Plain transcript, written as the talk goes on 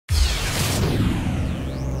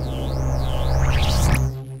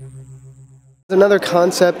Another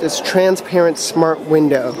concept is transparent smart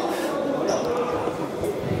window.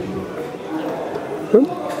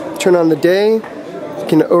 Turn on the day, you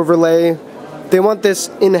can overlay. They want this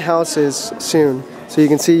in houses soon. So you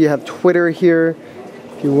can see you have Twitter here.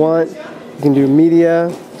 If you want, you can do media,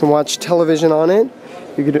 you can watch television on it.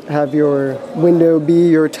 You could have your window be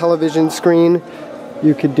your television screen.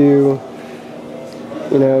 You could do,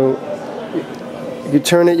 you could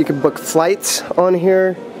turn it, you could book flights on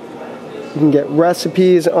here. You can get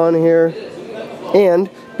recipes on here. And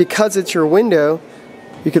because it's your window,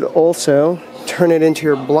 you could also turn it into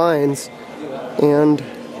your blinds and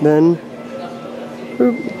then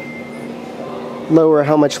lower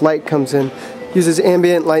how much light comes in. Uses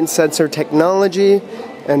ambient light sensor technology,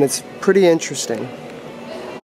 and it's pretty interesting.